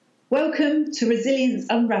Welcome to Resilience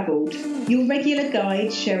Unravelled, your regular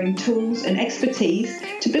guide sharing tools and expertise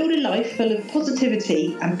to build a life full of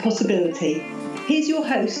positivity and possibility. Here's your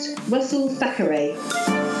host, Russell Thackeray.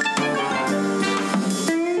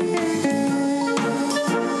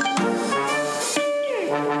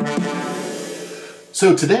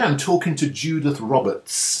 So today I'm talking to Judith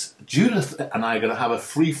Roberts. Judith and I are going to have a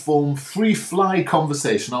free-form, free-fly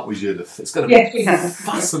conversation, aren't we, Judith? It's going to be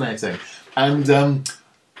fascinating. And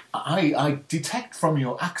I detect from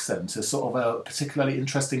your accent a sort of a particularly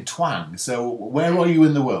interesting twang. So where are you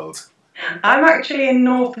in the world? I'm actually in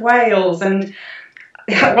North Wales, and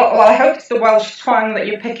well, I hope it's the Welsh twang that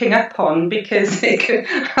you're picking up on, because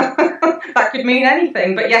that could mean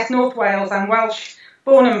anything. But yes, North Wales, I'm Welsh,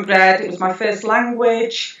 born and bred. It was my first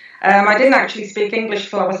language. I didn't actually speak English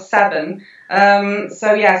till I was 7.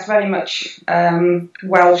 So yes, very much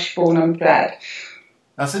Welsh, born and bred.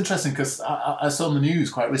 That's interesting, because I saw in the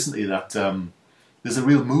news quite recently that there's a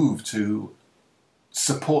real move to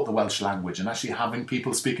support the Welsh language and actually having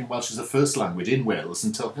people speaking Welsh as a first language in Wales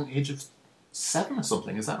until I think the age of 7 or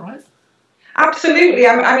something. Is that right? Absolutely.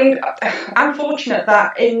 I mean, I'm fortunate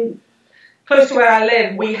that close to where I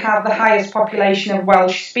live, we have the highest population of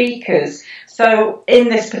Welsh speakers. So in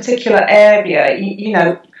this particular area, you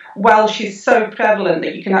know, Welsh is so prevalent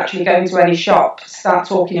that you can actually go into any shop, start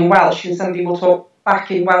talking in Welsh, and somebody will talk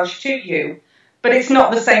back in Welsh to you. But it's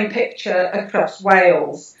not the same picture across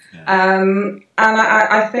Wales. Yeah. And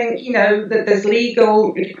I think, you know, that there's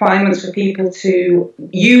legal requirements for people to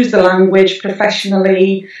use the language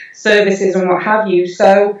professionally, services and what have you.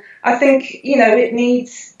 So I think, you know, it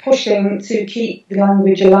needs pushing to keep the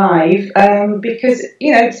language alive because,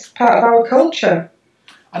 you know, it's part of our culture.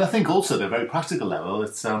 And I think also at a very practical level,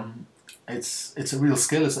 it's a real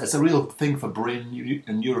skill. It's a real thing for brain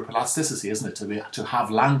and neuroplasticity, isn't it? To have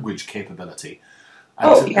language capability.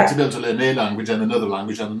 And to be able to learn a language and another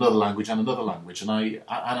language and another language and another language. And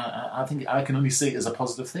I think I can only see it as a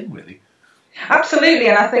positive thing, really. Absolutely,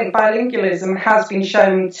 and I think bilingualism has been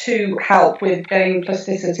shown to help with brain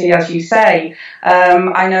plasticity, as you say.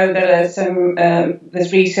 I know there are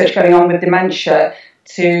there's research going on with dementia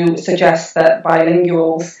to suggest that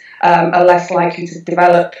bilinguals are less likely to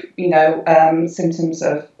develop, you know, symptoms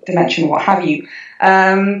of dementia and what have you.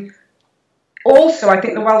 Also, I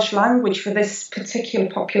think the Welsh language for this particular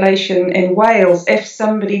population in Wales, if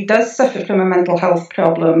somebody does suffer from a mental health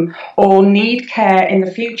problem or need care in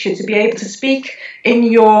the future, to be able to speak in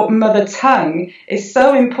your mother tongue is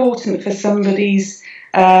so important for somebody's,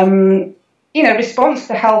 you know, response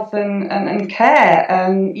to health and care.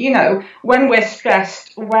 And, you know, when we're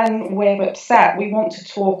stressed, when we're upset, we want to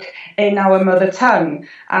talk in our mother tongue.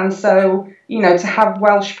 And so, you know, to have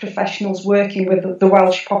Welsh professionals working with the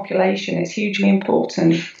Welsh population is hugely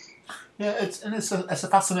important. Yeah, it's a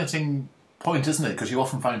fascinating point, isn't it? Because you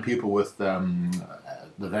often find people with the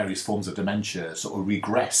various forms of dementia sort of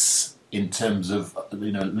regress in terms of,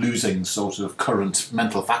 you know, losing sort of current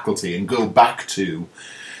mental faculty and go back to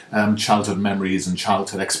childhood memories and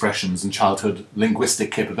childhood expressions and childhood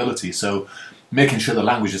linguistic capability. So making sure the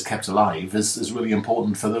language is kept alive is really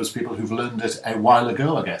important for those people who've learned it a while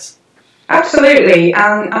ago, I guess. Absolutely,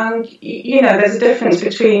 and you know, there's a difference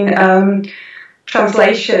between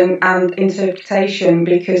translation and interpretation,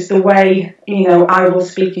 because the way, you know, I will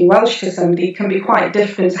speak in Welsh to somebody can be quite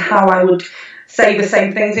different to how I would say the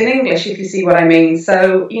same things in English, if you see what I mean.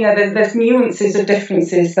 So, you know, there's nuances of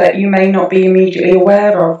differences that you may not be immediately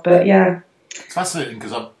aware of, but yeah. It's fascinating,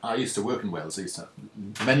 because I used to work in Wales.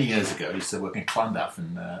 Many years ago, I used to work in Llandaff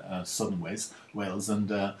in southern Wales, and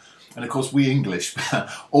of course we English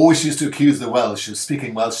always used to accuse the Welsh of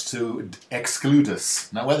speaking Welsh to exclude us.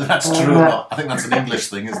 Now, whether that's true or not, I think that's an English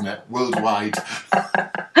thing, isn't it? Worldwide.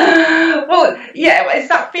 Well, yeah, it's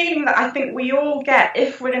that feeling that I think we all get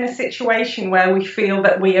if we're in a situation where we feel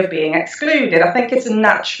that we are being excluded. I think it's a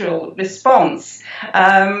natural response.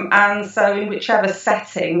 And so in whichever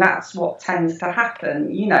setting, that's what tends to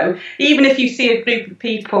happen. You know, even if you see a group of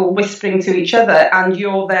people whispering to each other and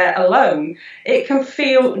you're there alone, it can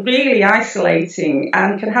feel really isolating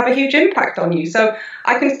and can have a huge impact on you. So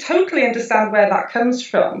I can totally understand where that comes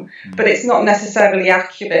from, but it's not necessarily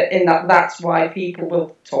accurate in that that's why people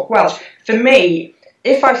will talk Welsh. For me,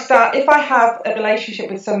 if I have a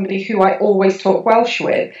relationship with somebody who I always talk Welsh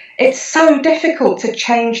with, it's so difficult to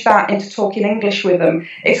change that into talking English with them.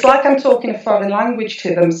 It's like I'm talking a foreign language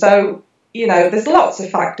to them. So, you know, there's lots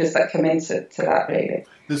of factors that come into that, really.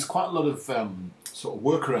 There's quite a lot of sort of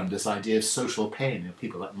work around this idea of social pain. You know,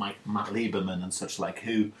 people like Matt Lieberman and such like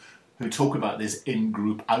who talk about this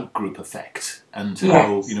in-group, out-group effect and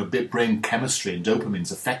how, you know, brain chemistry and dopamine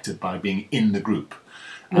is affected by being in the group.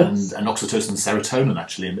 and oxytocin and serotonin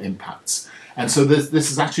actually impacts. And so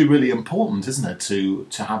this is actually really important, isn't it, to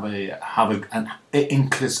have an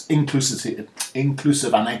inclusive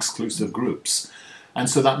and exclusive groups. And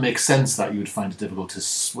so that makes sense that you would find it difficult to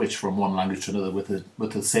switch from one language to another with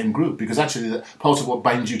the same group, because actually part of what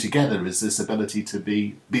binds you together is this ability to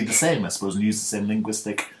be the same, I suppose, and use the same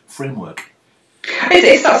linguistic framework.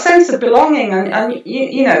 It's that sense of belonging, and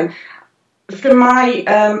you know, from my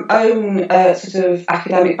own sort of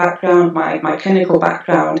academic background, my clinical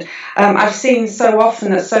background, I've seen so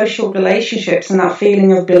often that social relationships and that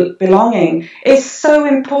feeling of belonging is so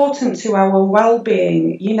important to our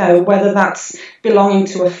well-being, you know, whether that's belonging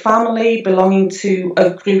to a family, belonging to a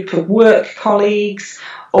group of work colleagues,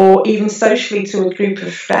 or even socially to a group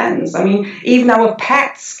of friends. I mean, even our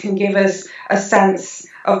pets can give us a sense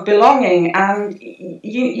of belonging, and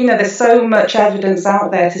you know, there's so much evidence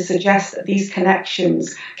out there to suggest that these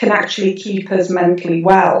connections can actually keep us mentally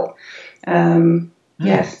well.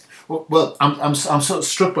 Yes. Well, I'm sort of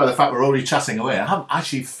struck by the fact we're already chatting away. I haven't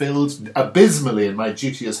actually failed abysmally in my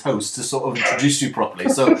duty as host to sort of introduce you properly.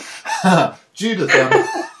 So, Judith,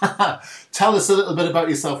 tell us a little bit about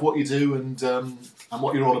yourself, what you do, and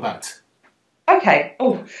what you're all about. Okay.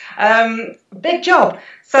 Big job.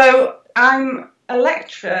 So I'm a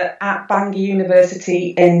lecturer at Bangor University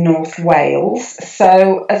in North Wales.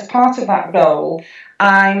 So as part of that role,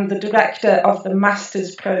 I'm the director of the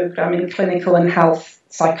Master's Programme in Clinical and Health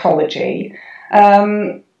Psychology.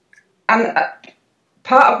 And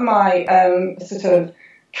part of my sort of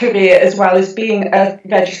career as well is being a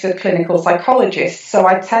registered clinical psychologist. So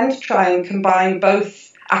I tend to try and combine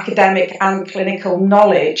both academic and clinical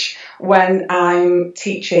knowledge when I'm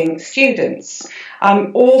teaching students.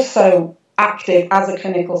 I'm also active as a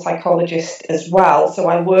clinical psychologist as well, so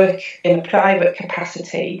I work in a private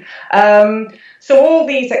capacity. So all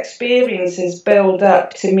these experiences build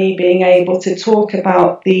up to me being able to talk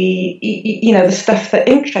about the stuff that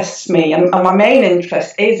interests me, and my main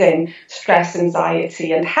interest is in stress,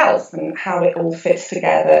 anxiety and health and how it all fits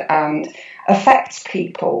together and affects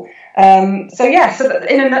people. So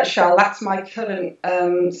in a nutshell, that's my current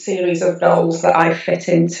series of roles that I fit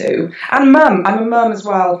into. And mum, I'm a mum as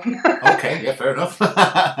well. Okay, yeah, fair enough.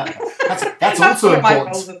 that's also important. My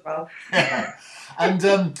roles as well. Yeah.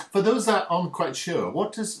 And for those that aren't quite sure,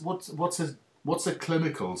 what's a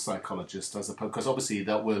clinical psychologist as opposed? Because obviously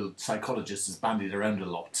that word psychologist is bandied around a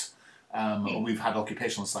lot. We've had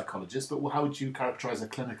occupational psychologists, but how would you characterise a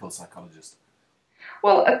clinical psychologist?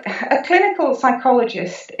 Well, a clinical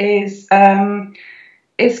psychologist is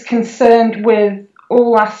concerned with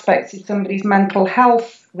all aspects of somebody's mental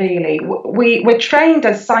health, really. We're trained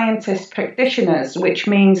as scientist practitioners, which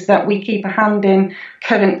means that we keep a hand in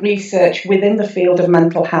current research within the field of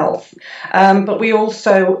mental health. But we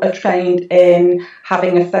also are trained in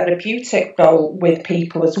having a therapeutic role with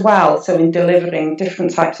people as well, so in delivering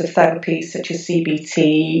different types of therapies such as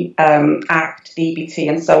CBT, ACT, DBT,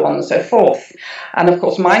 and so on and so forth. And of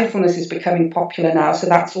course, mindfulness is becoming popular now, so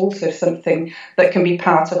that's also something that can be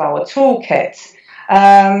part of our toolkit.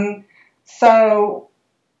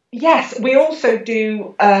 Yes, we also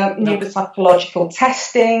do neuropsychological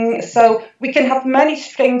testing, so we can have many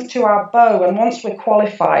strings to our bow, and once we're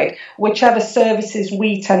qualified, whichever services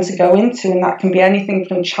we tend to go into, and that can be anything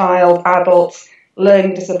from child, adults,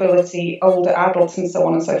 learning disability, older adults, and so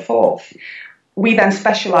on and so forth, we then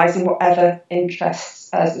specialise in whatever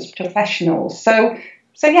interests us as professionals. So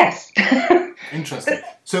yes. Interesting.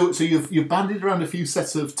 So you've bandied around a few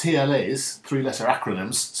sets of TLAs, 3-letter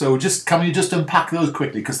acronyms. So can you just unpack those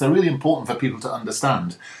quickly, because they're really important for people to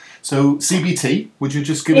understand. So CBT, would you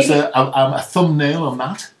just give us a thumbnail on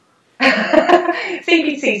that?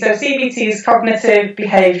 CBT. So CBT is cognitive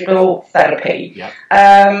behavioural therapy. Yeah.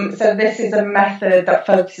 So this is a method that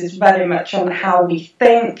focuses very much on how we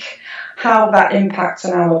think, how that impacts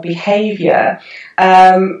on our behaviour,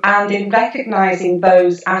 and in recognising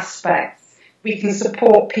those aspects, we can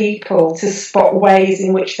support people to spot ways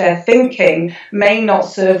in which their thinking may not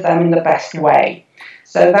serve them in the best way.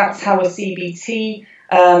 So that's how a CBT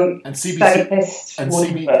therapist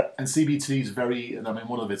would work. And CBT is very, I mean,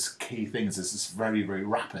 one of its key things is it's very, very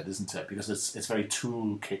rapid, isn't it? Because it's very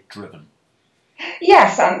toolkit driven.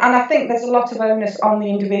 Yes, and I think there's a lot of onus on the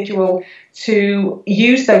individual to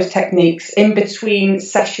use those techniques in between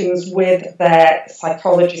sessions with their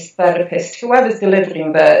psychologist, therapist, whoever's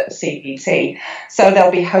delivering the CBT. So there'll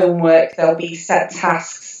be homework, there'll be set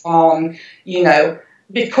tasks on,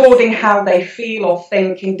 recording how they feel or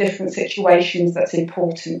think in different situations that's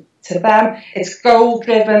important to them. It's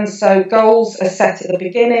goal-driven, so goals are set at the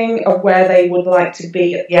beginning of where they would like to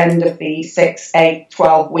be at the end of the 6, 8,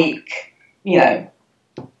 12 week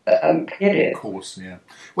period. Of course, yeah.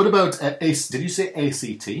 What about ACE? Did you say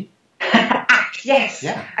ACT? ACT, yes.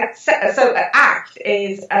 Yeah. So ACT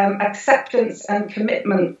is acceptance and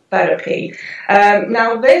commitment therapy.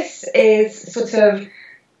 Now this is sort of,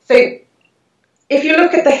 so if you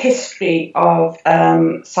look at the history of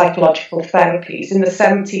psychological therapies, in the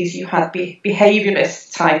 70s you had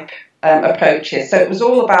behaviourist type approaches. So it was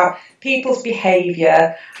all about people's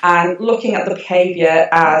behaviour and looking at the behaviour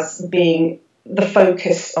as being the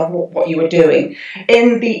focus of what you were doing.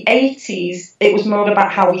 In the 80s, it was more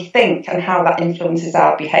about how we think and how that influences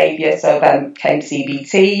our behaviour. So then came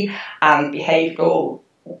CBT and behavioural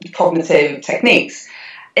cognitive techniques.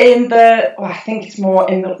 I think it's more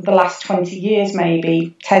in the last 20 years,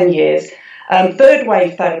 maybe 10 years, third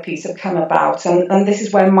wave therapies have come about, and this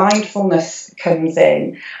is where mindfulness comes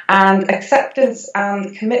in. And acceptance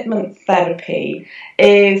and commitment therapy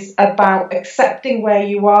is about accepting where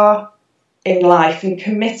you are in life and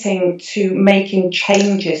committing to making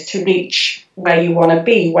changes to reach where you want to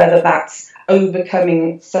be, whether that's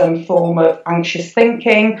overcoming some form of anxious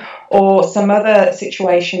thinking or some other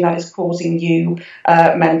situation that is causing you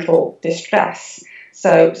mental distress.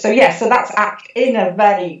 So that's ACT in a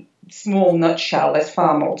very small nutshell. There's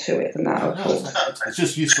far more to it than that, of course. It's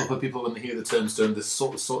just useful for people when they hear the terms doing this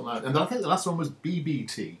sort of out. And I think the last one was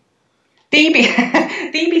BBT.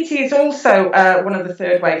 DBT is also one of the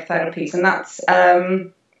third wave therapies, and that's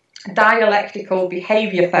dialectical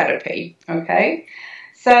behaviour therapy. Okay,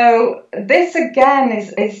 so this again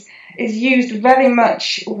is used very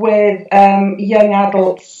much with young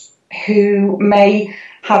adults who may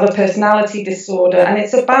have a personality disorder, and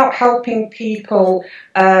it's about helping people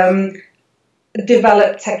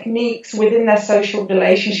develop techniques within their social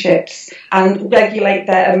relationships and regulate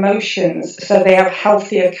their emotions so they have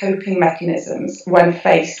healthier coping mechanisms when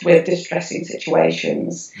faced with distressing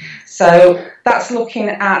situations. So it's looking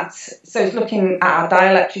at our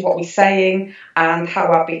dialect, what we're saying, and how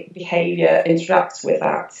our behaviour interacts with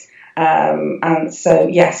that. And so,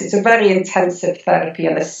 yes, it's a very intensive therapy,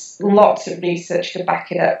 and there's lots of research to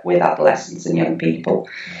back it up with adolescents and young people.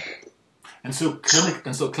 And so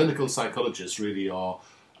clinical psychologists really are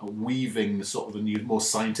weaving sort of the new, more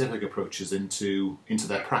scientific approaches into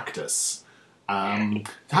their practice.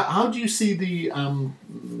 How do you see the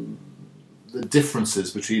differences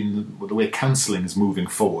between the way counselling is moving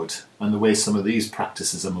forward and the way some of these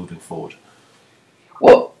practices are moving forward?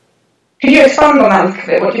 Well, can you expand on that a little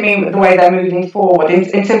bit? What do you mean with the way they're moving forward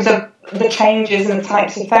in terms of the changes and the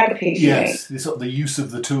types of therapies? Yes, the use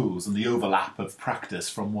of the tools and the overlap of practice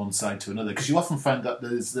from one side to another. Because you often find that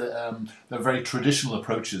there are very traditional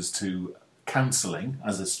approaches to counselling,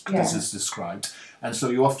 as this is described, and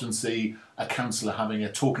so you often see a counsellor having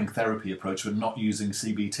a talking therapy approach but not using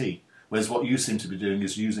CBT, whereas what you seem to be doing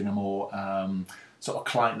is using a more sort of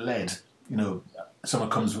client-led,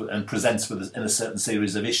 someone comes and presents in a certain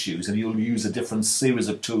series of issues, and you'll use a different series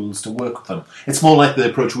of tools to work with them. It's more like the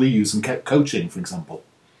approach we use in coaching, for example.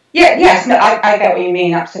 Yes, I get what you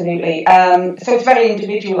mean, absolutely. So it's very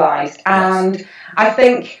individualised, and I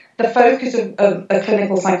think the focus of a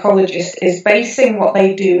clinical psychologist is basing what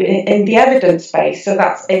they do in the evidence base, so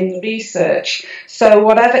that's in the research. So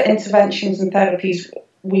whatever interventions and therapies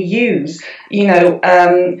we use,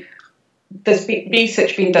 there's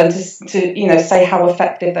research being done to say how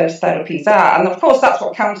effective those therapies are, and of course that's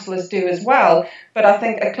what counsellors do as well. But I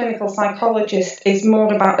think a clinical psychologist is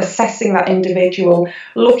more about assessing that individual,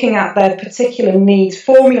 looking at their particular needs,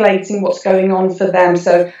 formulating what's going on for them.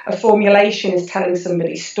 So a formulation is telling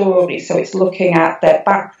somebody's story, so it's looking at their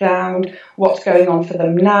background, what's going on for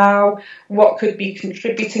them now, what could be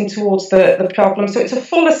contributing towards the problem. So it's a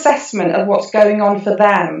full assessment of what's going on for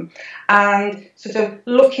them, and sort of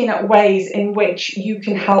looking at ways in which you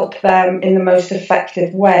can help them in the most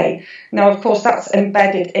effective way. Now, of course, that's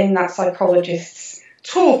embedded in that psychologist's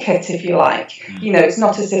toolkit, if you like. It's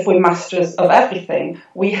not as if we're masters of everything.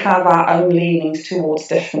 We have our own leanings towards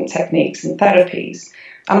different techniques and therapies.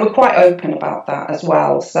 And we're quite open about that as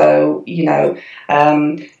well. So,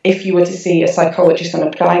 if you were to see a psychologist on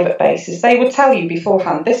a private basis, they would tell you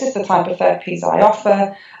beforehand, this is the type of therapies I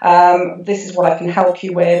offer, this is what I can help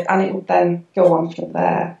you with, and it would then go on from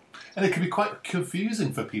there. And it can be quite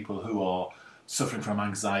confusing for people who are suffering from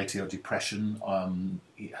anxiety or depression,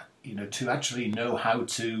 to actually know how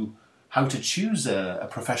to choose a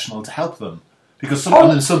professional to help them. Because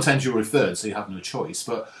sometimes you're referred, so you have no choice.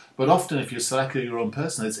 But often, if you're selecting your own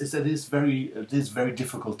person, it is very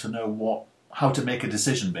difficult to know how to make a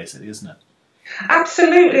decision, basically, isn't it?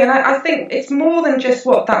 Absolutely, and I think it's more than just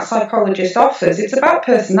what that psychologist offers. It's about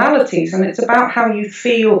personalities, and it's about how you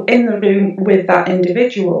feel in the room with that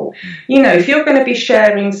individual. You know, if you're going to be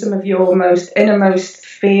sharing some of your most innermost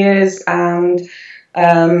fears and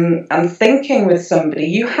thinking with somebody,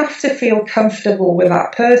 you have to feel comfortable with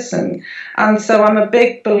that person. And so I'm a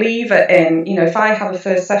big believer in, you know, if I have a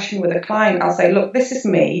first session with a client, I'll say, look, this is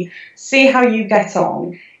me, see how you get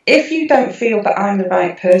on. If you don't feel that I'm the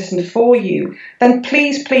right person for you, then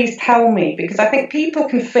please tell me, because I think people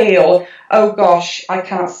can feel, oh gosh, I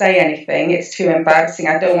can't say anything, it's too embarrassing,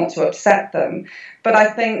 I don't want to upset them. But I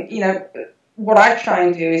think, you know, what I try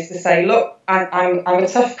and do is to say, look, I'm a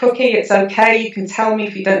tough cookie, it's okay, you can tell me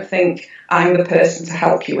if you don't think I'm the person to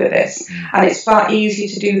help you with this. And it's far easier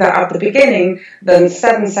to do that at the beginning than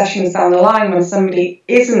 7 sessions down the line when somebody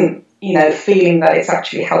isn't, you know, feeling that it's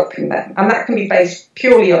actually helping them. And that can be based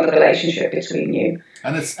purely on the relationship between you.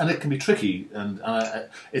 And it can be tricky, and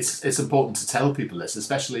it's important to tell people this,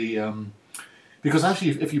 especially because actually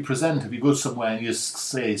if you go somewhere and you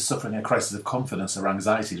say suffering a crisis of confidence or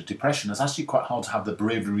anxiety or depression, it's actually quite hard to have the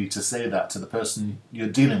bravery to say that to the person you're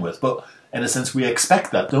dealing with. But in a sense, we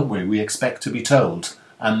expect that, don't we? We expect to be told,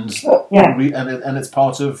 and it's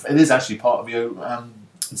part of, it is actually part of your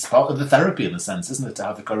it's part of the therapy in a sense, isn't it, to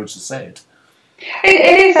have the courage to say it?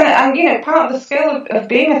 It is, and you know, part of the skill of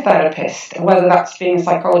being a therapist, whether that's being a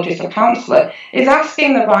psychologist or counsellor, is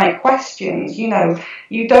asking the right questions. You know,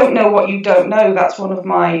 you don't know what you don't know. That's one of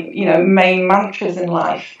my, you know, main mantras in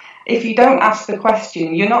life. If you don't ask the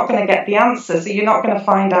question, you're not going to get the answer, so you're not going to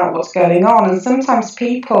find out what's going on. And sometimes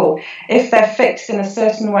people, if they're fixed in a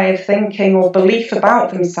certain way of thinking or belief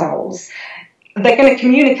about themselves, they're going to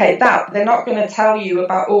communicate that. They're not going to tell you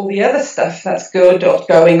about all the other stuff that's good or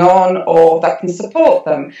going on or that can support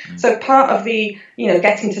them. So part of the, you know,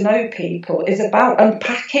 getting to know people is about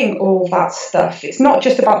unpacking all that stuff. It's not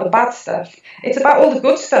just about the bad stuff. It's about all the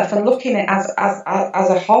good stuff and looking at it as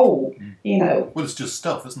a whole, you know. Well, it's just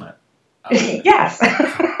stuff, isn't it? Yes.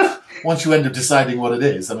 Once you end up deciding what it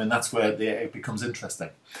is, I mean, that's where it becomes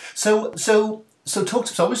interesting. So talk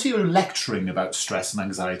to us. Obviously, you're lecturing about stress and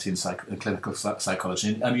anxiety in clinical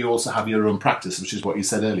psychology, and you also have your own practice, which is what you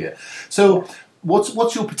said earlier. So,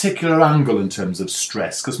 what's your particular angle in terms of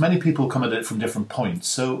stress? Because many people come at it from different points.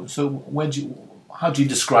 So how do you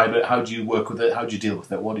describe it? How do you work with it? How do you deal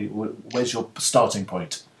with it? Where's your starting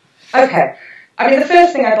point? Okay. I mean, the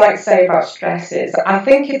first thing I'd like to say about stress is I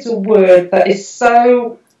think it's a word that is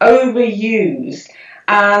so overused.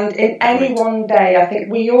 And in any one day, I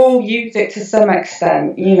think we all use it to some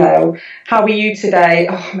extent. You know, how are you today?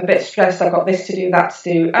 Oh, I'm a bit stressed. I've got this to do, that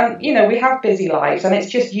to do. And, you know, we have busy lives and it's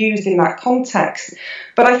just used in that context.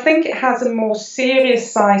 But I think it has a more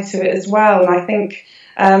serious side to it as well. And I think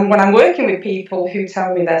when I'm working with people who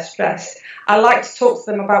tell me they're stressed, I like to talk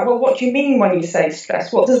to them about, well, what do you mean when you say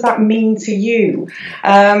stress? What does that mean to you?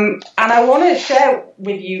 And I want to share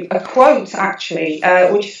with you a quote, actually,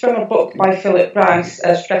 which is from a book by Philip Rouse,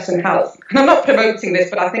 Stress and Health. And I'm not promoting this,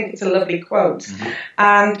 but I think it's a lovely quote. Mm-hmm.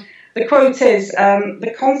 And the quote is,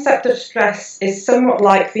 the concept of stress is somewhat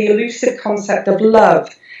like the elusive concept of love.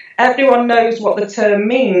 Everyone knows what the term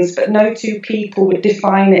means, but no two people would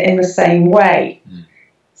define it in the same way. Mm.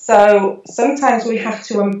 So sometimes we have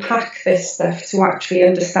to unpack this stuff to actually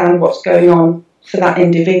understand what's going on for that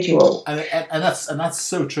individual. And that's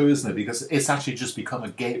so true, isn't it? Because it's actually just become a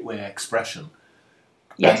gateway expression.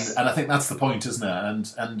 Yes. And I think that's the point, isn't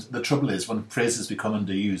it? And the trouble is when phrases become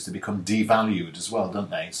underused, they become devalued as well, don't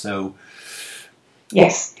they? So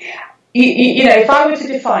yes. You know, if I were to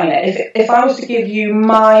define it, if I was to give you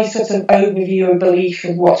my sort of overview and belief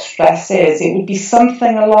of what stress is, it would be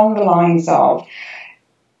something along the lines of,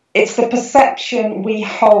 it's the perception we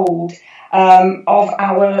hold of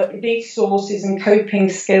our resources and coping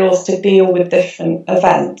skills to deal with different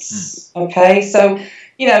events. Okay, so,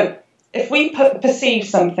 you know, if we perceive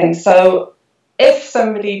something, so if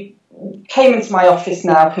somebody came into my office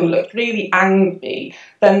now who looked really angry,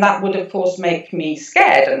 then that would, of course, make me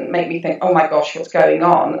scared and make me think, oh my gosh, what's going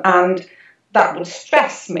on? And that would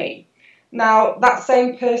stress me. Now, that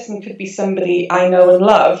same person could be somebody I know and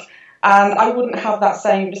love, and I wouldn't have that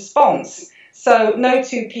same response. So no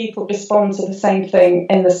two people respond to the same thing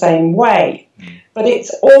in the same way. But it's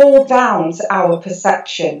all down to our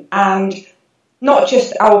perception, and not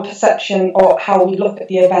just our perception or how we look at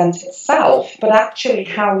the event itself, but actually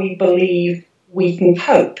how we believe we can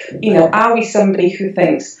cope. You know, are we somebody who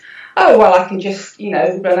thinks, oh, well, I can just, you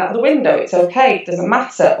know, run out the window, it's okay, it doesn't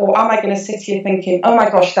matter? Or am I going to sit here thinking, oh my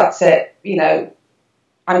gosh, that's it, you know,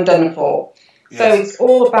 I'm done for? So it's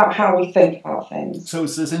all about how we think about things. So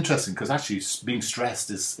it's interesting because actually being stressed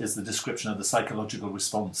is the description of the psychological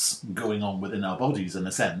response going on within our bodies in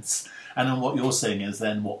a sense. And then what you're saying is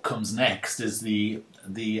then what comes next is the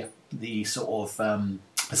sort of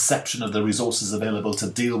perception of the resources available to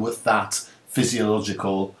deal with that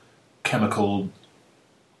physiological, chemical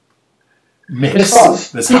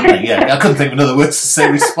mix that's happening. Yeah, I couldn't think of another word to say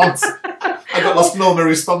response. I got lost in all my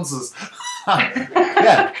responses.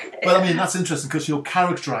 Yeah, but I mean that's interesting because you're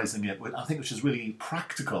characterising it with, I think, which is really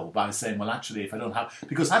practical by saying, well, actually, if I don't have,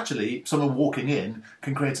 because actually someone walking in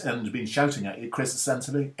can create, and being shouting at you, it creates a sense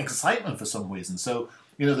of excitement for some reason. So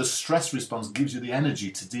the stress response gives you the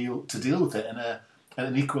energy to deal with it in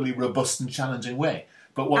an equally robust and challenging way.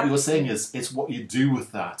 But what you're saying is it's what you do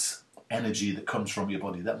with that energy that comes from your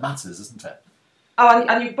body that matters, isn't it? Oh,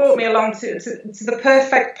 and you brought me along to the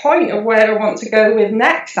perfect point of where I want to go with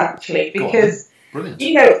next, actually, because,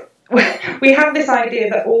 we have this idea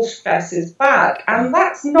that all stress is bad, and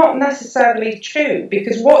that's not necessarily true,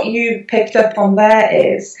 because what you picked up on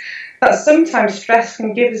there is that sometimes stress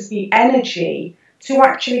can give us the energy to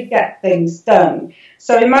actually get things done.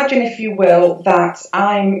 So imagine, if you will, that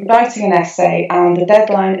I'm writing an essay and the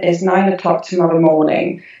deadline is 9 o'clock tomorrow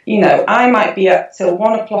morning. I might be up till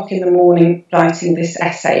 1 o'clock in the morning writing this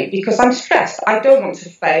essay because I'm stressed. I don't want to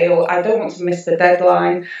fail. I don't want to miss the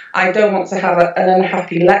deadline. I don't want to have an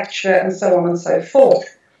unhappy lecturer, and so on and so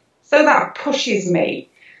forth. So that pushes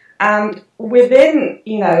me. And within,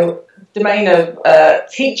 domain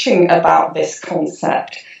of teaching about this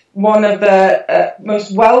concept, one of the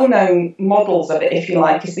most well-known models of it, if you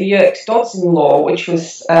like, is the Yerkes-Dodson law, which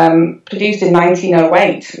was produced in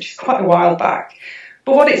 1908, which is quite a while back.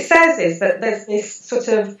 But what it says is that there's this sort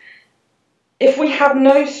of, if we have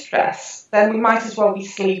no stress, then we might as well be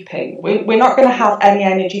sleeping. We're not going to have any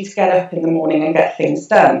energy to get up in the morning and get things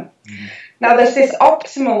done. Mm-hmm. Now, there's this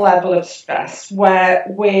optimal level of stress where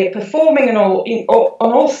we're performing on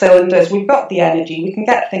all cylinders, we've got the energy, we can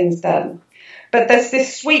get things done. But there's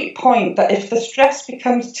this sweet point that if the stress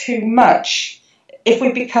becomes too much, if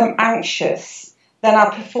we become anxious, then our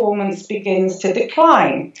performance begins to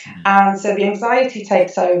decline. And so the anxiety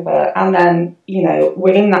takes over, and then,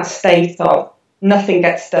 we're in that state of nothing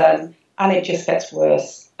gets done, and it just gets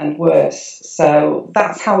worse and worse. So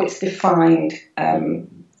that's how it's defined in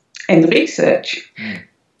the research.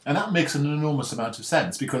 And that makes an enormous amount of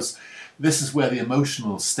sense, because this is where the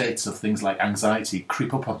emotional states of things like anxiety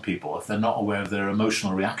creep up on people if they're not aware of their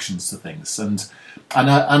emotional reactions to things. And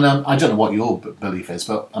I don't know what your belief is,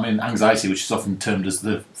 but I mean, anxiety, which is often termed as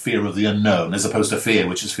the fear of the unknown, as opposed to fear,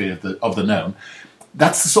 which is fear of the known.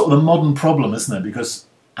 That's the sort of the modern problem, isn't it? Because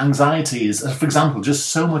anxiety is, for example, just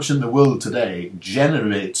so much in the world today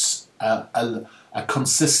generates a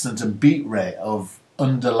consistent and beat rate of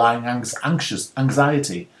underlying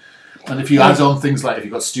anxiety. And if you add on things like if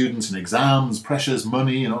you've got students and exams, pressures,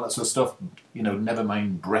 money, and all that sort of stuff, never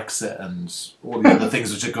mind Brexit and all the other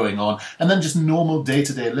things which are going on, and then just normal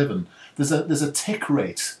day-to-day living, there's a tick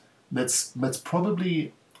rate that's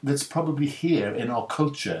probably here in our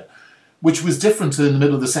culture, which was different in the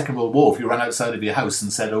middle of the Second World War. If you ran outside of your house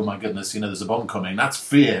and said, "Oh my goodness, there's a bomb coming," that's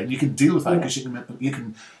fear, and you can deal with that because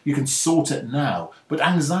you can sort it now. But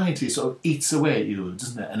anxiety sort of eats away at you,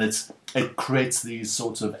 doesn't it? And it creates these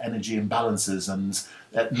sorts of energy imbalances, and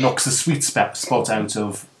it knocks the sweet spot out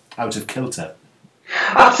of kilter.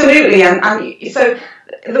 Absolutely, and so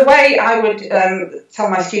the way I would tell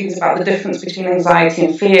my students about the difference between anxiety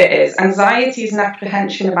and fear is anxiety is an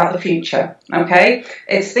apprehension about the future, okay?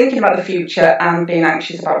 It's thinking about the future and being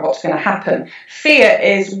anxious about what's going to happen. Fear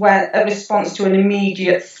is a response to an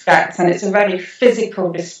immediate threat, and it's a very physical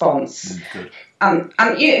response. Good. And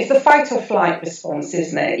it's a fight or flight response,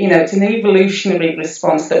 isn't it? It's an evolutionary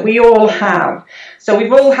response that we all have. So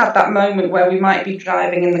we've all had that moment where we might be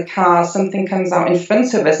driving in the car, something comes out in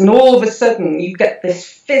front of us, and all of a sudden you get this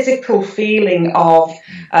physical feeling of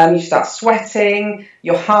you start sweating,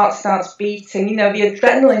 your heart starts beating, the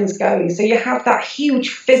adrenaline's going. So you have that huge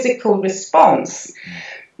physical response.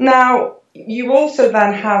 Now, you also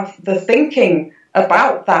then have the thinking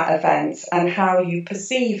about that event and how you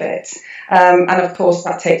perceive it. And of course,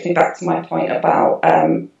 that takes me back to my point about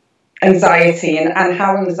anxiety and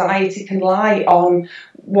how anxiety can lie on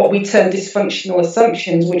what we term dysfunctional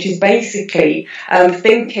assumptions, which is basically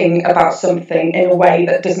thinking about something in a way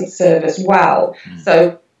that doesn't serve us well.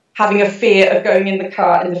 So having a fear of going in the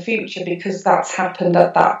car in the future because that's happened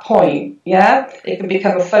at that point, it can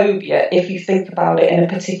become a phobia if you think about it in a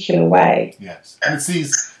particular way. Yes, and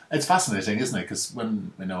it's fascinating, isn't it? Because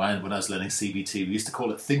when I was learning CBT, we used to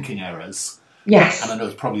call it thinking errors. Yes. And I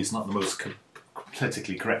know it's not the most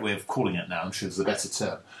politically correct way of calling it now. I'm sure there's a better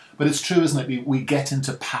term. But it's true, isn't it? We get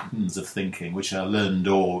into patterns of thinking which are learned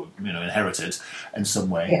or inherited in some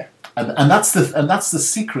way, Yeah. and that's the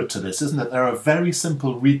secret to this, isn't it? There are very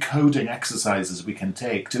simple recoding exercises we can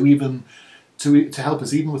take to help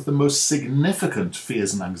us even with the most significant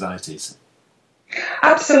fears and anxieties.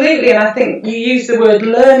 Absolutely, and I think you use the word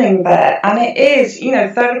learning there, and it is,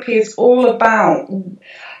 therapy is all about,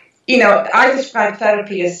 I describe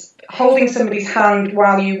therapy as holding somebody's hand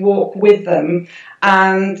while you walk with them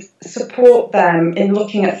and support them in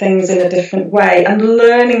looking at things in a different way and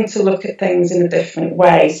learning to look at things in a different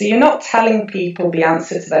way. So you're not telling people the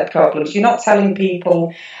answer to their problems. You're not telling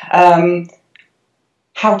people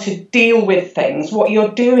how to deal with things. What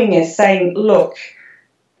you're doing is saying, look,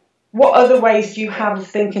 what other ways do you have of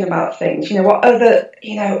thinking about things? What other,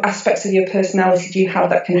 aspects of your personality do you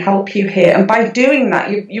have that can help you here? And by doing that,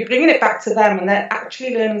 you're bringing it back to them, and they're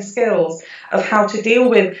actually learning skills of how to deal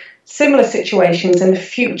with similar situations in the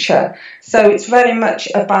future. So it's very much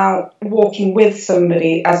about walking with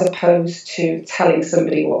somebody as opposed to telling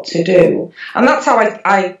somebody what to do. And that's how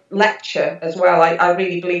I lecture as well. I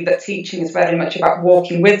really believe that teaching is very much about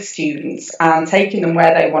walking with students and taking them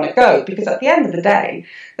where they want to go, because at the end of the day,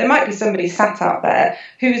 there might be somebody sat out there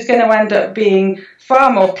who's going to end up being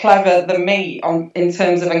far more clever than me in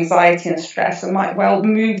terms of anxiety and stress, and might well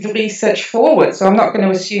move the research forward. So I'm not going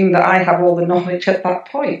to assume that I have all the knowledge at that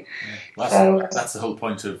point. Yeah. Well, that's the whole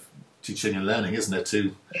point of teaching and learning, isn't it?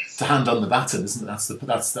 To hand on the baton, isn't it?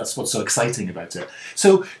 That's what's so exciting about it.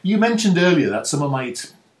 So you mentioned earlier that someone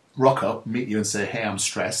might rock up, meet you and say, hey, I'm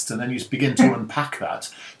stressed, and then you begin to unpack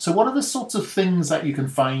that. So what are the sorts of things that you can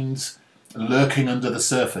find lurking under the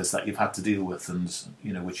surface that you've had to deal with, and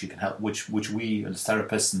which you can help, which we as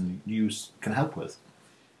therapists and you can help with?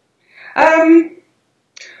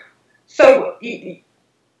 So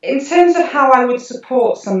in terms of how I would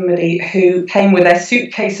support somebody who came with their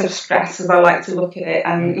suitcase of stress, as I like to look at it,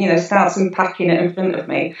 and starts unpacking it in front of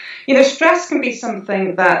me, stress can be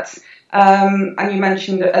something that and you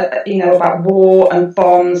mentioned about war and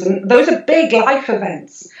bombs, and those are big life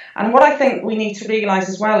events. And what I think we need to realise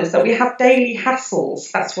as well is that we have daily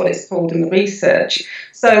hassles. That's what it's called in the research.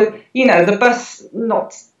 So, the bus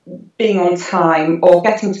not being on time, or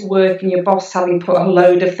getting to work and your boss having put a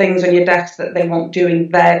load of things on your desk that they want doing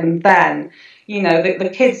there and then,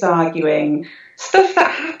 the kids arguing, stuff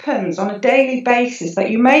that happens on a daily basis that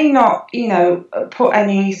you may not, put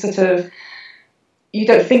any sort of, you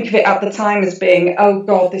don't think of it at the time as being, oh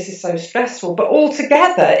God, this is so stressful. But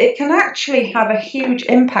altogether, it can actually have a huge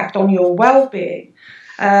impact on your well-being.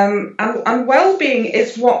 And well-being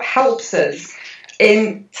is what helps us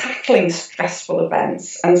in tackling stressful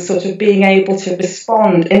events and sort of being able to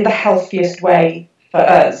respond in the healthiest way for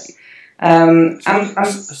us.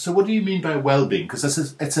 So what do you mean by well-being? Because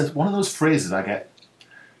it's one of those phrases I get.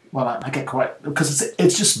 Well, I get quite, because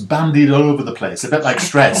it's just bandied all over the place, a bit like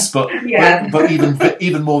stress, but but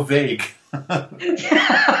even more vague. Well, it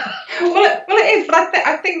is, but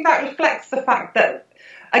I think that reflects the fact that,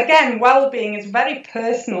 again, well-being is very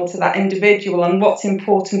personal to that individual and what's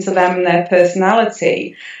important to them and their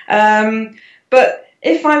personality. But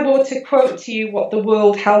if I were to quote to you what the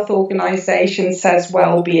World Health Organization says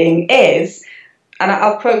well-being is, and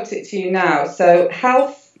I'll quote it to you now. So,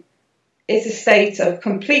 health is a state of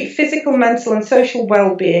complete physical, mental and social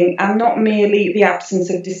well-being, and not merely the absence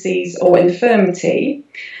of disease or infirmity.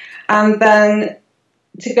 And then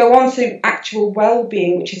to go on to actual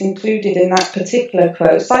well-being, which is included in that particular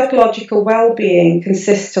quote, psychological well-being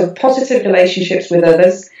consists of positive relationships with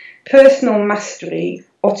others, personal mastery,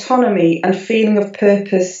 autonomy and feeling of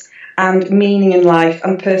purpose and meaning in life,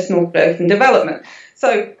 and personal growth and development.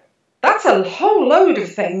 So that's a whole load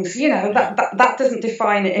of things, that doesn't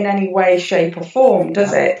define it in any way, shape or form,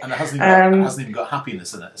 does it? And it hasn't even got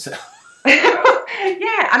happiness in it. So.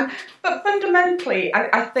 But fundamentally,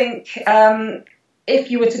 I think if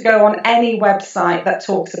you were to go on any website that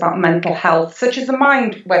talks about mental health, such as the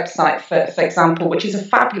Mind website, for example, which is a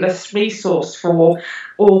fabulous resource for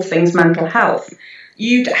all things mental health,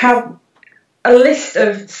 you'd have a list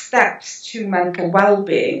of steps to mental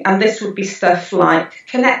well-being, and this would be stuff like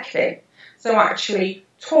connecting, so actually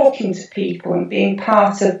talking to people and being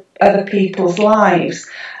part of other people's lives.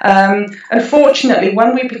 Unfortunately,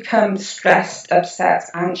 when we become stressed,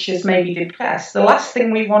 upset, anxious, maybe depressed, the last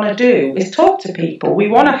thing we want to do is talk to people. We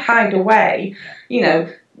want to hide away,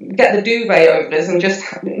 get the duvet over us and just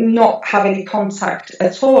not have any contact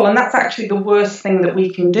at all, and that's actually the worst thing that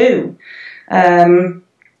we can do.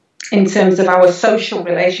 In terms of our social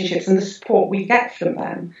relationships and the support we get from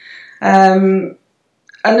them.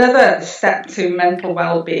 Another step to mental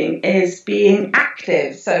well-being is being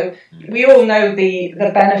active. So we all know the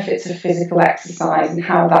benefits of physical exercise and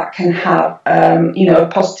how that can have a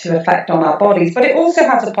positive effect on our bodies, but it also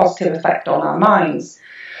has a positive effect on our minds.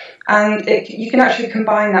 And you can actually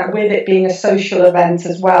combine that with it being a social event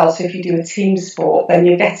as well. So if you do a team sport, then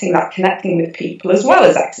you're getting that connecting with people as well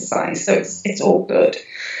as exercise. So it's all good.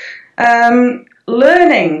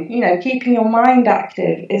 Learning, keeping your mind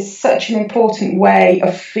active is such an important way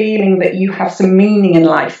of feeling that you have some meaning in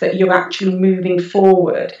life, that you're actually moving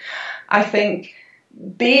forward. I think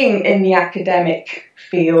being in the academic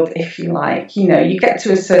field, if you like, you get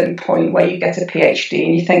to a certain point where you get a PhD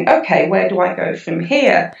and you think, okay, where do I go from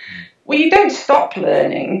here? Well, you don't stop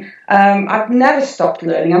learning. I've never stopped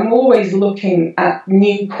learning. I'm always looking at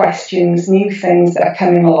new questions, new things that are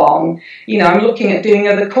coming along. I'm looking at doing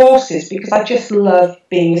other courses because I just love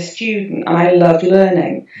being a student and I love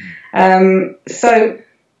learning. So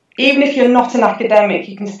even if you're not an academic,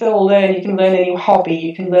 you can still learn. You can learn a new hobby.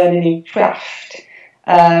 You can learn a new craft.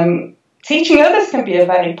 Teaching others can be a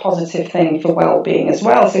very positive thing for well-being as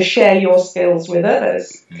well. So share your skills with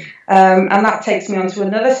others. And that takes me on to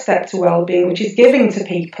another step to well-being, which is giving to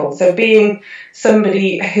people. So being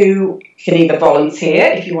somebody who can either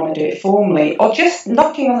volunteer if you want to do it formally, or just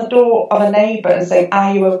knocking on the door of a neighbour and saying,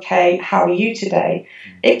 are you okay? How are you today?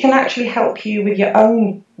 It can actually help you with your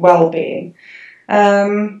own well-being.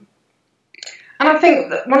 And I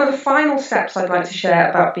think that one of the final steps I'd like to share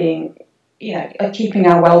about being keeping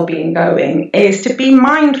our well-being going is to be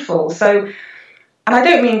mindful. So, and I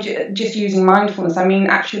don't mean just using mindfulness, I mean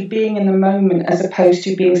actually being in the moment as opposed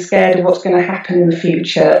to being scared of what's going to happen in the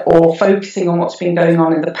future or focusing on what's been going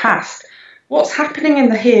on in the past. What's happening in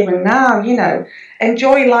the here and now,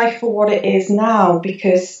 enjoy life for what it is now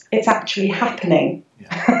because it's actually happening.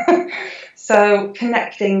 Yeah. So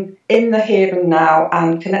connecting in the here and now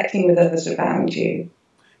and connecting with others around you.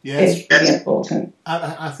 Yes, it's really important.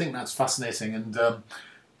 I think that's fascinating,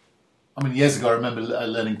 and years ago I remember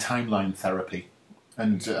learning timeline therapy,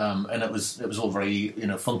 and it was all very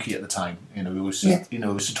funky at the time. It was just, it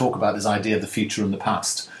was to talk about this idea of the future and the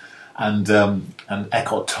past, and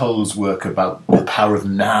Eckhart Tolle's work about the power of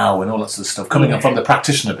now and all that sort of stuff coming up from the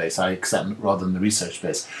practitioner base, I accept, rather than the research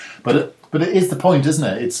base. But it is the point, isn't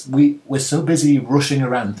it? We're so busy rushing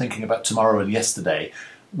around thinking about tomorrow and yesterday.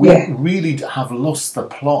 We really have lost the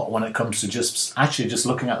plot when it comes to just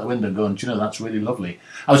looking out the window and going, that's really lovely.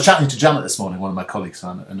 I was chatting to Janet this morning, one of my colleagues,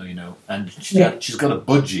 I know you know, and she's got a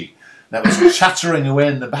budgie that was chattering away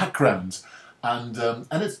in the background. And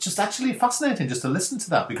it's just actually fascinating just to listen to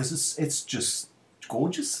that because it's just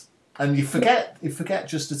gorgeous. And you forget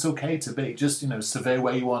just it's okay to be, just, survey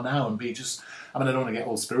where you are now and be just, I don't want to get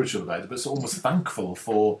all spiritual about it, but it's almost thankful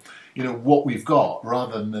for, what we've got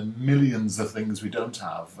rather than the millions of things we don't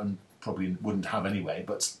have and probably wouldn't have anyway.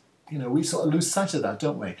 But, we sort of lose sight of that,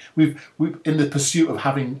 don't we? We've in the pursuit of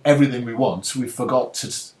having everything we want, we've forgot to,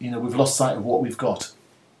 we've lost sight of what we've got.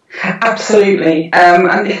 Absolutely.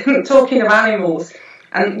 And talking of animals,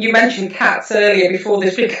 and you mentioned cats earlier before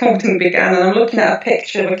this recording began, and I'm looking at a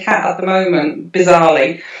picture of a cat at the moment,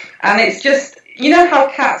 bizarrely, and it's just, how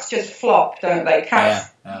cats just flop, don't they? Cats,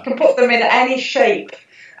 you can put them in any shape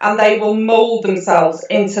and they will mould themselves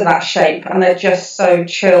into that shape, and they're just so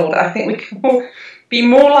chilled. I think we can be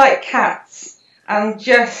more like cats and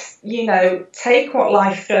just, take what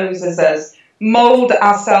life throws at us, mould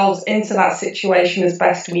ourselves into that situation as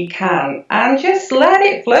best we can and just let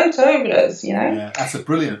it float over us, Yeah, that's a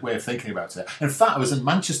brilliant way of thinking about it. In fact, I was in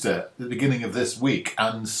Manchester at the beginning of this week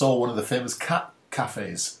and saw one of the famous cat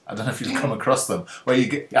cafes. I don't know if you've come across them, where you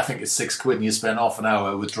get, I think it's £6 and you spend half an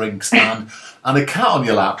hour with drinks and a cat on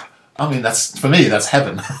your lap. That's, for me, that's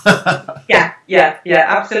heaven. Yeah,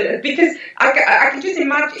 absolutely. Because I can just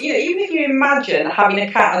imagine, even if you imagine having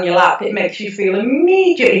a cat on your lap, it makes you feel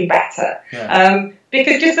immediately better. Yeah.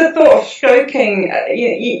 Because just the thought of stroking,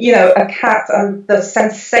 a cat and the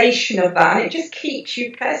sensation of that, and it just keeps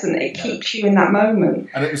you present. It keeps you in that moment.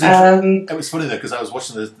 And it was funny though, because I was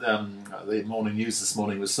watching the morning news this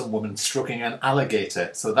morning with some woman stroking an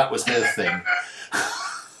alligator, so that was her thing.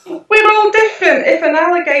 We're all different. If an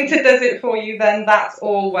alligator does it for you, then that's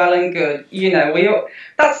all well and good.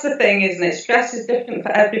 That's the thing, isn't it? Stress is different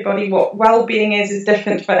for everybody. What well-being is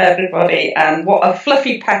different for everybody, and what a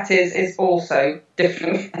fluffy pet is also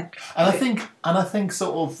different. And I think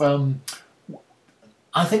sort of.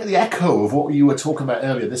 I think the echo of what you were talking about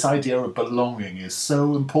earlier, this idea of belonging, is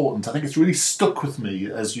so important. I think it's really stuck with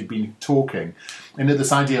me as you've been talking.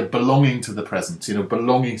 This idea of belonging to the present,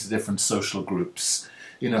 belonging to different social groups,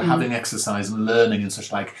 having exercise and learning and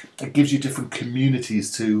such like, it gives you different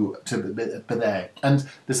communities to be there. And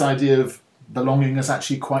this idea of belonging is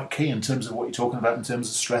actually quite key in terms of what you're talking about in terms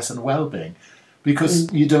of stress and well-being,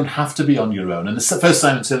 because you don't have to be on your own. And it's the first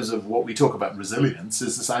time in terms of what we talk about resilience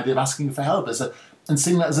is this idea of asking for help and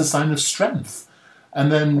seeing that as a sign of strength. And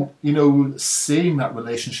then, seeing that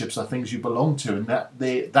relationships are things you belong to, and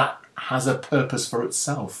that has a purpose for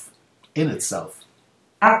itself, in itself.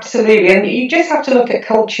 Absolutely, and you just have to look at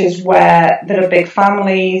cultures where there are big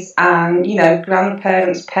families and,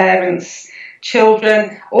 grandparents, parents,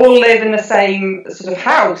 children all live in the same sort of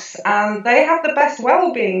house, and they have the best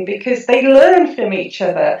well-being because they learn from each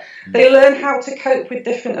other. They learn how to cope with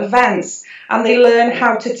different events, and they learn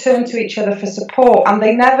how to turn to each other for support, and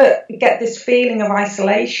they never get this feeling of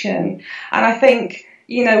isolation. And I think,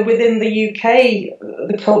 within the UK,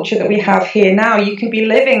 the culture that we have here now, you can be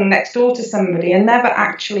living next door to somebody and never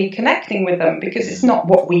actually connecting with them because it's not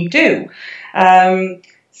what we do.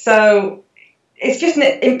 So it's just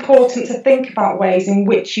important to think about ways in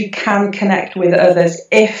which you can connect with others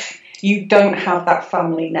if you don't have that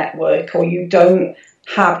family network, or you don't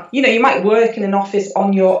have, you might work in an office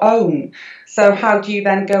on your own. So how do you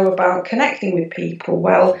then go about connecting with people?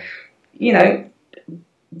 Well,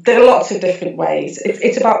 there are lots of different ways.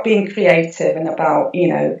 It's about being creative and about,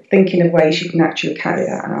 thinking of ways you can actually carry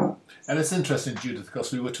that out. And it's interesting, Judith,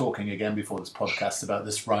 because we were talking again before this podcast about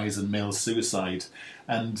this rise in male suicide.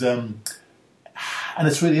 And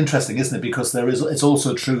it's really interesting, isn't it? Because it's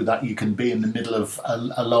also true that you can be in the middle of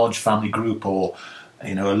a large family group or,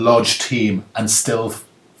 a large team and still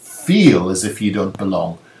feel as if you don't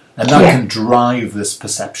belong. And that can drive this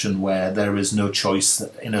perception where there is no choice,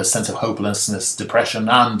 a sense of hopelessness, depression,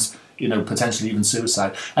 and, potentially even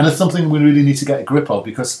suicide. And it's something we really need to get a grip of,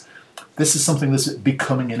 because this is something that's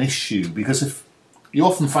becoming an issue. Because if you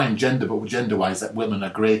often find gender-wise, that women are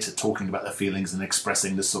great at talking about their feelings and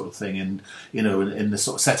expressing this sort of thing in the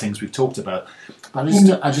sort of settings we've talked about. But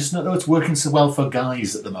I just don't know it's working so well for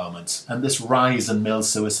guys at the moment. And this rise in male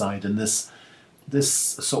suicide and this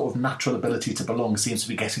sort of natural ability to belong seems to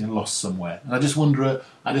be getting lost somewhere. And I just wonder,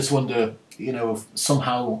 if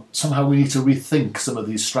somehow we need to rethink some of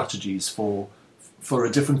these strategies for a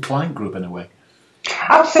different client group in a way.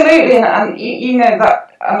 Absolutely, and that.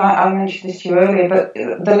 And I mentioned this to you earlier, but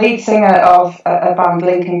the lead singer of a band,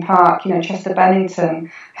 Linkin Park, Chester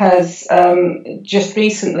Bennington, has just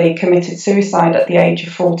recently committed suicide at the age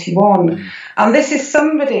of 41. And this is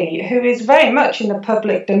somebody who is very much in the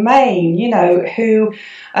public domain, who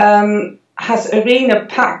has arena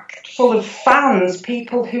packed full of fans,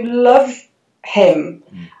 people who love him.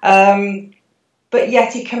 But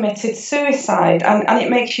yet he committed suicide. And it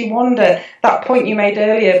makes you wonder, that point you made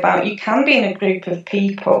earlier about you can be in a group of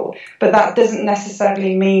people, but that doesn't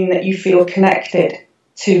necessarily mean that you feel connected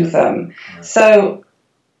to them. Yeah. So,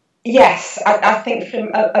 yes, I think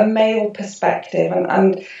from a male perspective,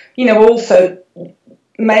 and also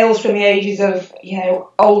males from the ages of,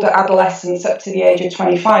 older adolescents up to the age of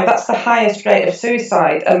 25, that's the highest rate of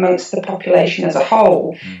suicide amongst the population as a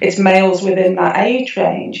whole. It's males within that age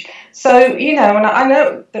range. So, and I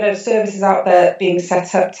know there are services out there being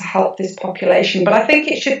set up to help this population, but I think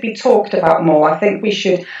it should be talked about more. I think we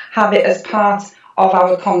should have it as part of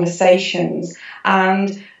our conversations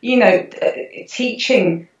and,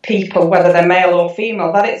 teaching people, whether they're male or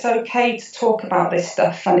female, that it's okay to talk about this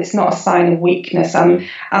stuff and it's not a sign of weakness and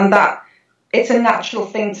that it's a natural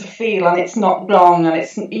thing to feel and it's not wrong and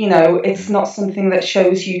it's not something that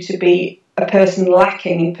shows you to be a person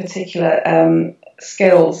lacking in particular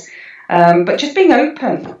skills. But just being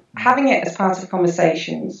open, having it as part of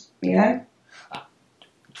conversations,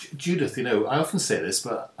 Judith, I often say this,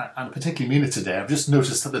 but I particularly mean it today. I've just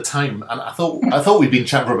noticed at the time, and I thought we'd been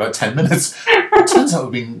chatting for about 10 minutes. It turns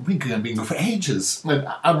out we've been going for ages.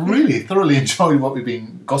 I really thoroughly enjoy what we've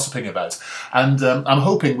been gossiping about, and I'm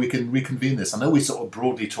hoping we can reconvene this. I know we sort of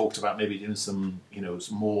broadly talked about maybe doing some,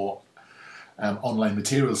 some more online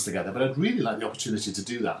materials together, but I'd really like the opportunity to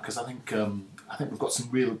do that because I think we've got some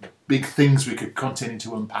real big things we could continue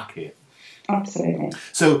to unpack here. Absolutely.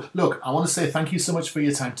 So, look, I want to say thank you so much for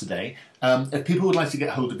your time today. If people would like to get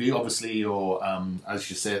hold of you, obviously you're, as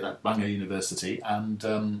you say, at Bangor University, and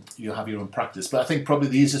you have your own practice. But I think probably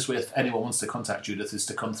the easiest way if anyone wants to contact Judith is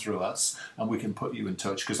to come through us, and we can put you in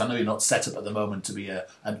touch, because I know you're not set up at the moment to be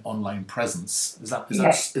an online presence. Is that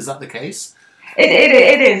the case?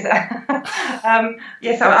 It is.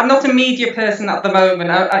 Yes, I'm not a media person at the moment,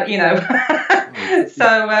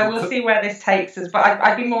 so we'll see where this takes us. But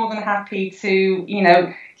I'd be more than happy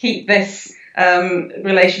to, keep this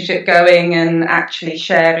relationship going and actually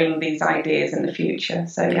sharing these ideas in the future.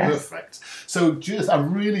 So yes. Perfect. So Judith, I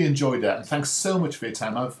really enjoyed that, and thanks so much for your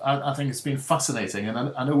time. I think it's been fascinating, and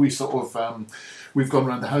I know we sort of we've gone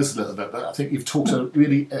around the house a little bit, but I think you've talked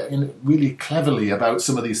really cleverly about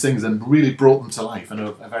some of these things and really brought them to life in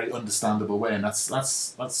a very understandable way, and that's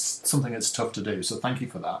something that's tough to do. So thank you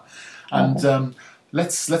for that, and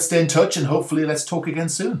let's stay in touch, and hopefully let's talk again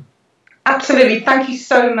soon. Absolutely. Thank you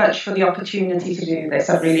so much for the opportunity to do this.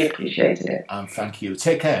 I really appreciated it. And thank you.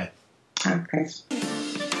 Take care. Okay.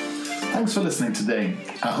 Thanks for listening today.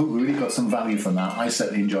 I hope we really got some value from that. I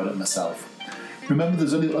certainly enjoyed it myself. Remember,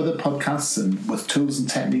 there's only other podcasts and with tools and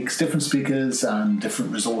techniques, different speakers and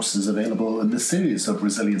different resources available in this series of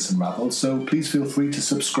Resilience Unravelled, so please feel free to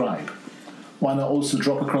subscribe. Why not also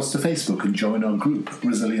drop across to Facebook and join our group,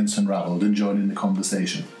 Resilience Unravelled, and join in the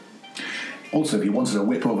conversation. Also, if you wanted to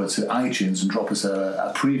whip over to iTunes and drop us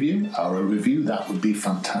a preview or a review, that would be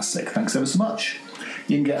fantastic. Thanks ever so much.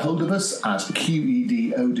 You can get hold of us at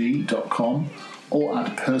qedod.com or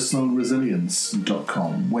at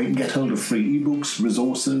personalresilience.com, where you can get hold of free ebooks,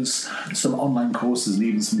 resources, some online courses, and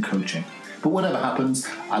even some coaching. But whatever happens,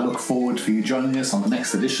 I look forward to you joining us on the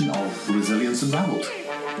next edition of Resilience Unravelled.